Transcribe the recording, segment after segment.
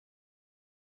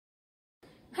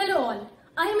Hello all,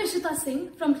 I am Ishita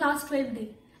Singh from class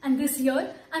 12D and this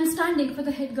year I am standing for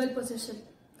the head girl position.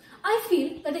 I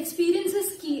feel that experience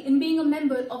is key in being a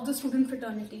member of the student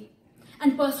fraternity.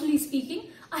 And personally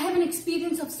speaking, I have an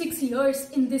experience of 6 years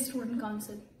in this student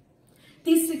council.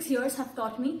 These 6 years have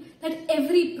taught me that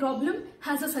every problem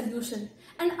has a solution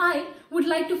and I would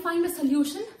like to find a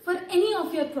solution for any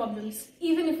of your problems,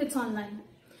 even if it's online.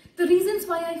 The reasons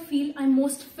why I feel I'm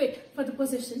most fit for the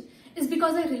position is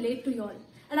because I relate to you all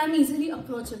and I'm easily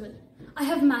approachable. I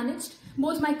have managed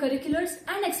both my curriculars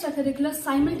and extracurriculars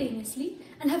simultaneously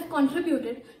and have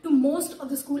contributed to most of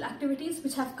the school activities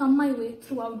which have come my way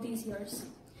throughout these years.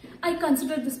 I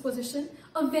consider this position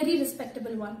a very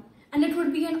respectable one and it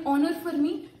would be an honor for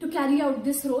me to carry out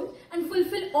this role and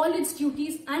fulfill all its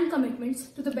duties and commitments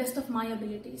to the best of my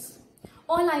abilities.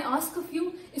 All I ask of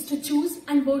you is to choose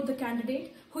and vote the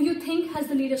candidate who you think has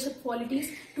the leadership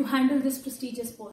qualities to handle this prestigious post.